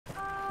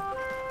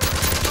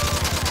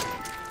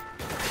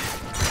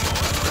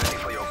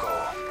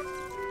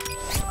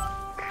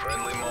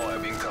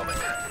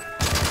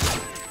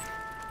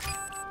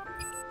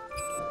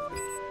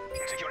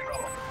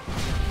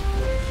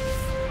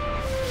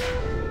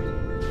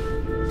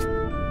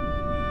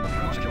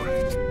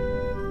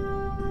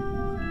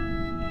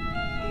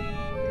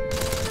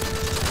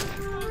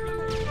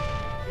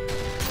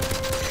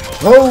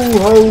Ho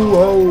ho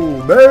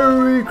ho!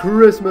 Merry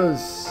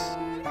Christmas!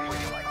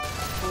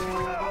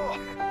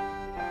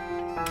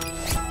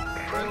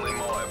 Friendly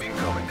MOAB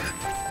incoming.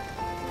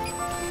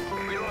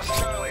 We lost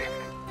Charlie.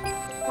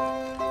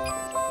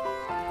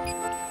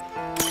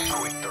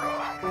 Quick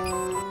draw.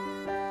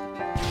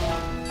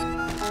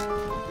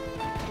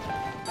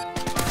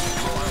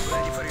 MOAB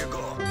ready for your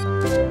go.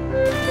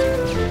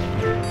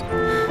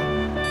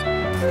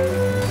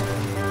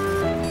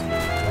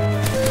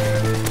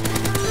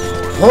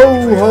 Ho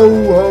ho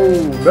ho!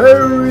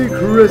 Merry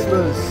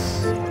Christmas!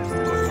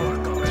 Good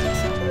work,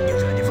 comrades. Get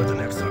ready for the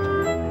next one.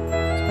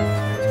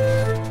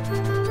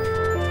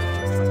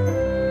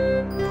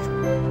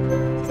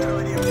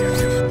 Destroy the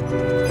objective.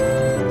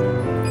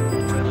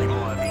 Friendly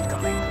MOAB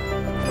incoming.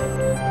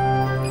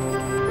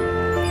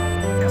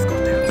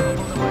 Escort airdrop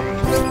on the way.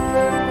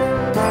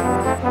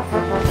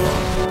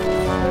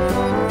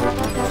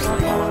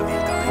 Friendly MOAB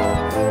incoming.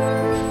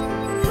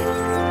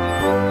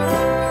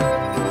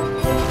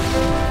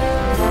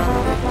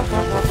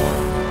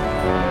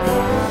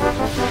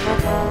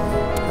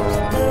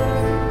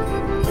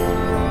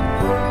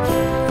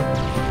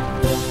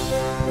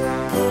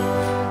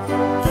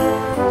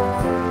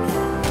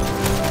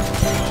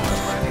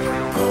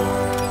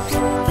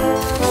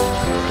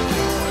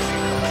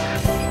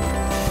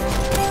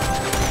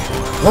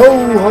 Ho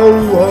ho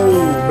ho!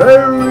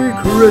 Merry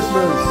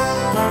Christmas!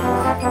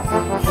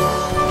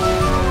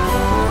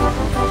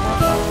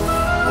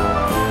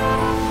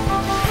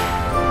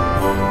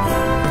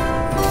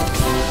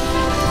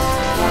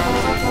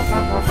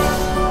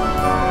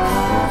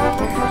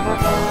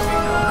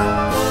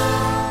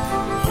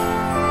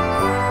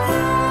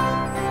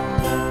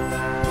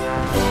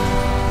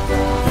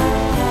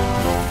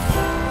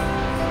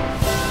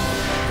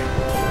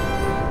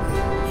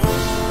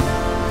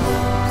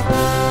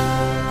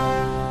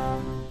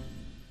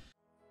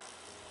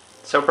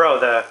 So bro,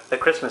 the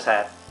Christmas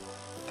hat.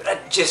 But I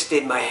just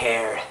did my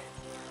hair.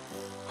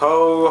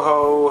 Ho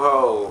ho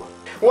ho.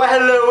 Well,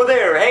 hello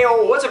there. Hey,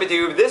 oh, what's up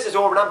YouTube? This is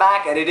Orb and I'm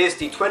back and it is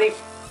the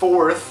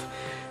 24th,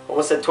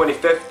 almost said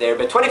 25th there,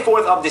 but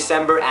 24th of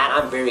December and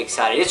I'm very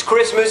excited. It's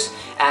Christmas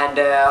and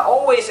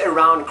always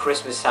around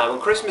Christmas time. When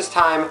Christmas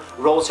time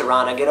rolls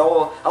around, I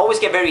always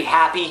get very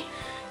happy,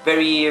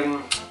 very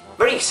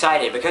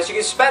excited because you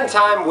can spend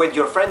time with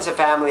your friends and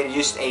family and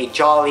just a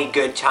jolly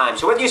good time.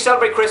 So whether you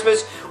celebrate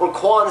Christmas or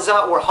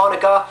Kwanzaa or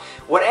Hanukkah,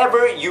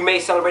 whatever you may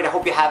celebrate, I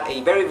hope you have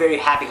a very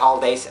happy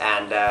holidays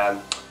and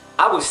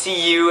I will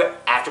see you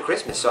after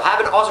Christmas. So have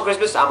an awesome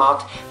Christmas. I'm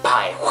out.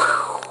 Bye.